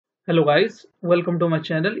Hello guys, welcome to my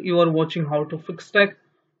channel. You are watching how to fix tech.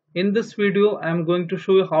 In this video, I am going to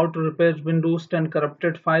show you how to repair Windows 10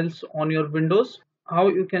 corrupted files on your Windows. How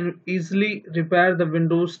you can easily repair the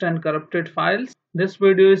Windows 10 corrupted files. This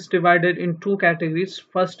video is divided in two categories.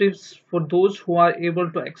 First is for those who are able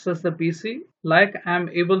to access the PC. Like I am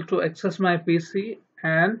able to access my PC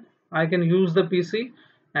and I can use the PC.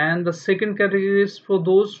 And the second category is for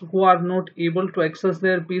those who are not able to access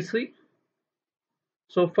their PC.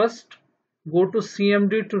 So first go to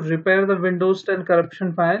CMD to repair the Windows 10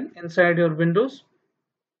 corruption file inside your Windows.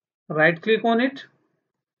 Right click on it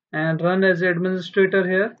and run as administrator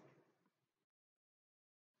here.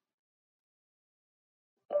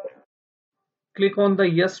 Click on the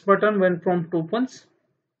yes button when prompt opens.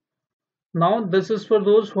 Now this is for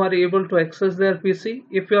those who are able to access their PC.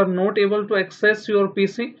 If you are not able to access your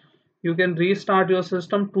PC, you can restart your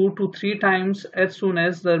system 2 to 3 times as soon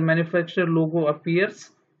as the manufacturer logo appears.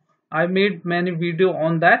 I made many video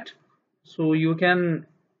on that, so you can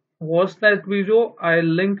watch that video. I'll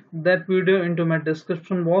link that video into my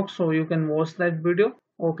description box so you can watch that video.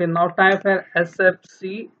 Okay, now type here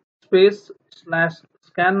SFC space slash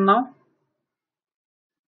scan now.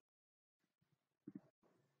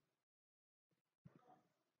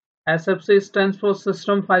 SFC stands for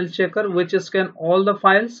System File Checker, which scan all the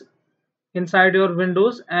files inside your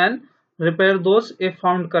Windows and repair those if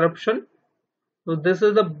found corruption. So this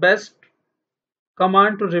is the best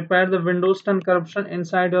command to repair the Windows 10 corruption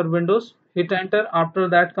inside your Windows. Hit enter after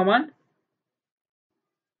that command.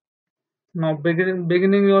 Now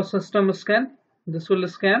beginning your system scan. This will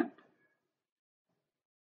scan.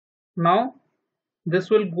 Now this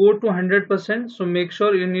will go to 100%, so make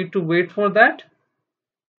sure you need to wait for that.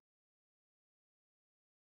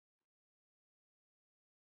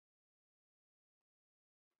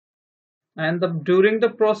 And during the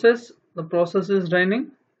process is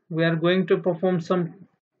running, we are going to perform some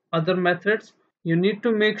other methods. You need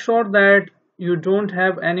to make sure that you don't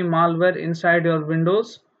have any malware inside your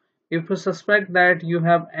Windows. If you suspect that you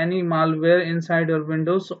have any malware inside your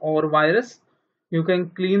Windows or virus, you can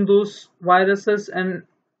clean those viruses and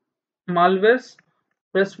malwares.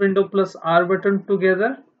 Press Windows plus R button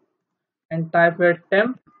together and type here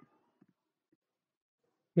temp.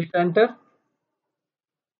 Hit enter.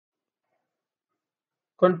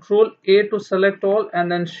 Control A to select all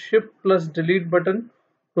and then Shift plus delete button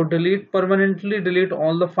to permanently delete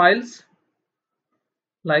all the files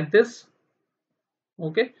like this.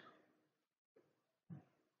 Okay.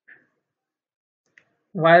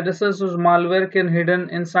 Viruses or malware can hidden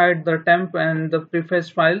inside the temp and the preface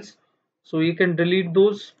files, so you can delete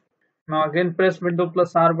those. Now again press Windows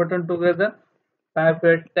plus R button together, type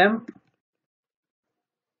here temp.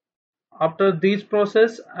 After these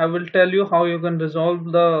process, I will tell you how you can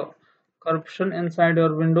resolve the corruption inside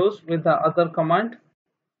your Windows with the other command.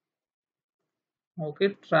 Okay,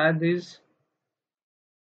 try these.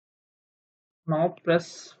 Now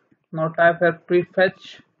type here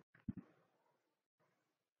prefetch,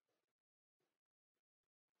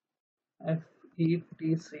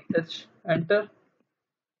 FETCH, enter.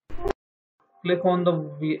 Click on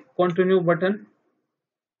the continue button,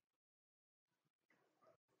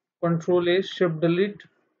 Control A, Shift delete.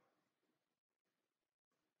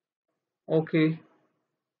 Okay.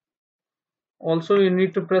 Also you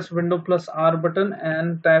need to press Windows plus R button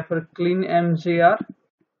and type for clean mgr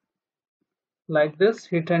like this.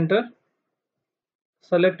 Hit enter.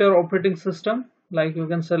 Select your operating system, like you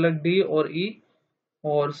can select D or E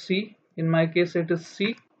or C. In my case it is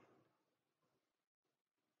C.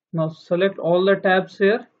 Now select all the tabs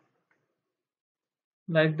here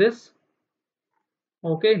like this.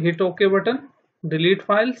 Okay, hit OK button. Delete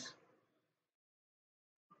files.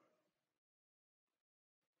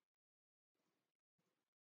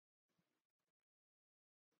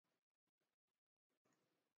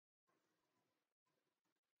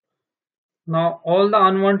 Now all the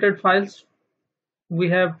unwanted files we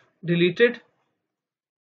have deleted.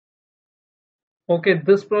 Okay,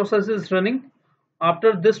 this process is running.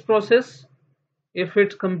 After this process, if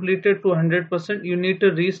it's completed to 100%, you need to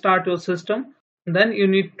restart your system. Then you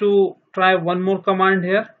need to try one more command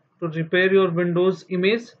here to repair your Windows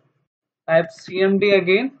image. Type CMD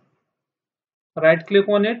again, right click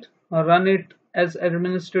on it, run it as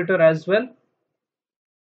administrator as well.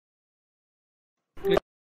 Click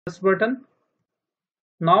this button.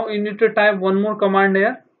 Now you need to type one more command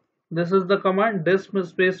here. This is the command disk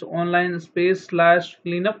space online space slash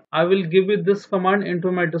cleanup. I will give you this command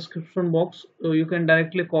into my description box, so you can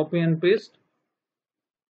directly copy and paste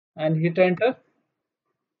and hit enter.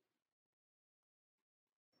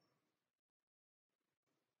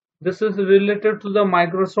 This is related to the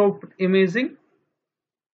Microsoft imaging.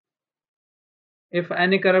 If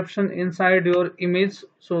any corruption inside your image,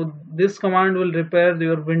 so this command will repair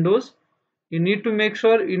your Windows. You need to make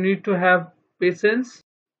sure, you need to have patience.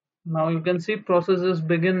 Now you can see processes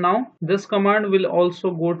begin now. This command will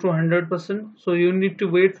also go to 100%. So you need to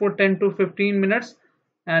wait for 10 to 15 minutes,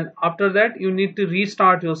 and after that you need to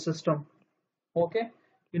restart your system. Okay,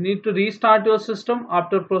 you need to restart your system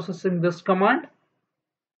after processing this command.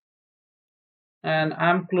 And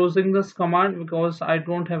I'm closing this command because I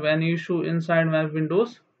don't have any issue inside my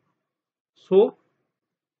Windows. So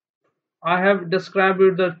I have described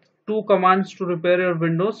you the two commands to repair your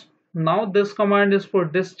Windows. Now this command is for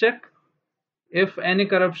disk check. If any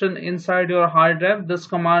corruption inside your hard drive, this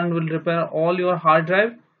command will repair all your hard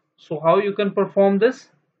drive. So how you can perform this?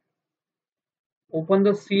 Open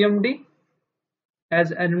the CMD as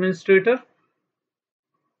administrator.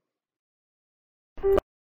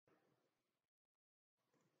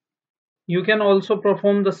 You can also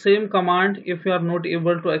perform the same command if you are not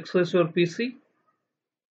able to access your PC.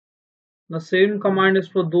 The same command is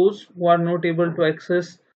for those who are not able to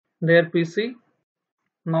access their PC.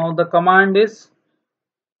 Now the command is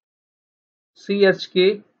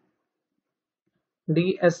chk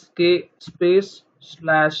dsk space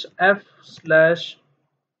slash f slash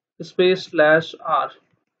space slash r.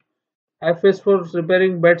 F is for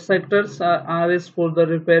repairing bad sectors, R is for the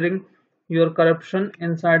repairing your corruption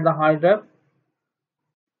inside the hard drive.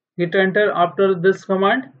 Hit enter after this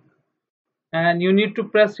command, and you need to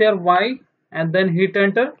press here Y and then hit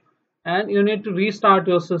enter, and you need to restart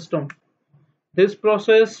your system. This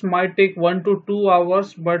process might take 1 to 2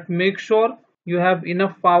 hours, but make sure you have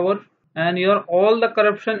enough power, and your all the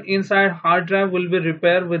corruption inside hard drive will be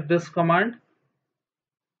repaired with this command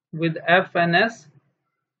with F and S,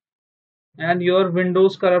 and your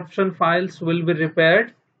Windows corruption files will be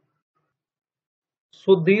repaired.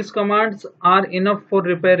 So these commands are enough for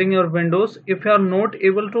repairing your Windows. If you are not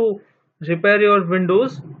able to repair your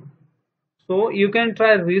Windows, so you can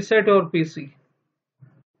try reset your PC.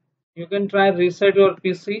 You can try reset your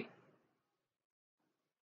PC.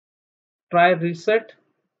 Try reset.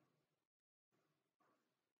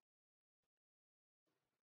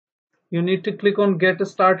 You need to click on get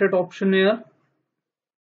started option here.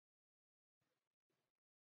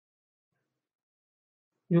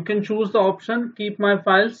 You can choose the option keep my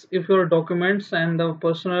files if your documents and the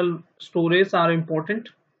personal storage are important.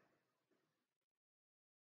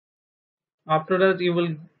 After that you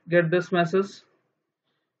will get this message.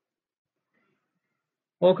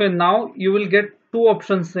 Okay, now you will get two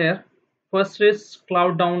options here. First is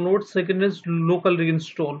cloud download, second is local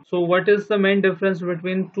reinstall. So what is the main difference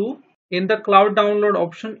between two? In the cloud download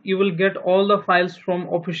option, you will get all the files from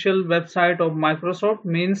official website of Microsoft,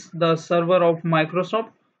 means the server of Microsoft,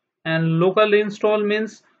 and local reinstall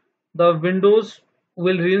means the Windows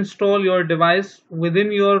will reinstall your device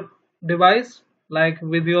within your device, like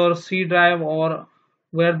with your C drive or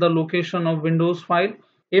where the location of Windows file.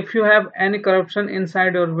 If you have any corruption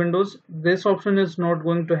inside your Windows, this option is not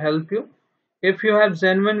going to help you. If you have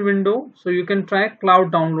genuine window, so you can try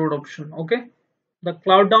cloud download option. Okay, the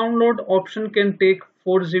cloud download option can take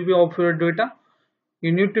 4 GB of your data.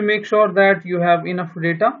 You need to make sure that you have enough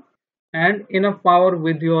data and enough power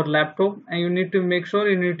with your laptop, and you need to make sure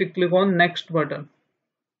you need to click on next button.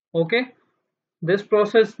 Okay, this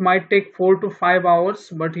process might take 4 to 5 hours,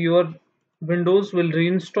 but your Windows will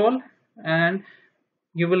reinstall and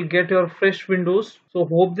you will get your fresh Windows. So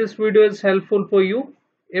hope this video is helpful for you.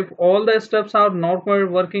 If all the steps are not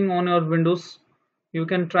working on your Windows, you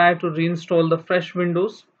can try to reinstall the fresh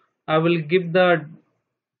Windows. I will give the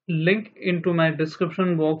link into my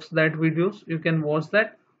description box, that videos you can watch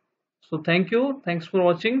that. So thank you, thanks for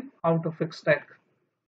watching how to fix tech.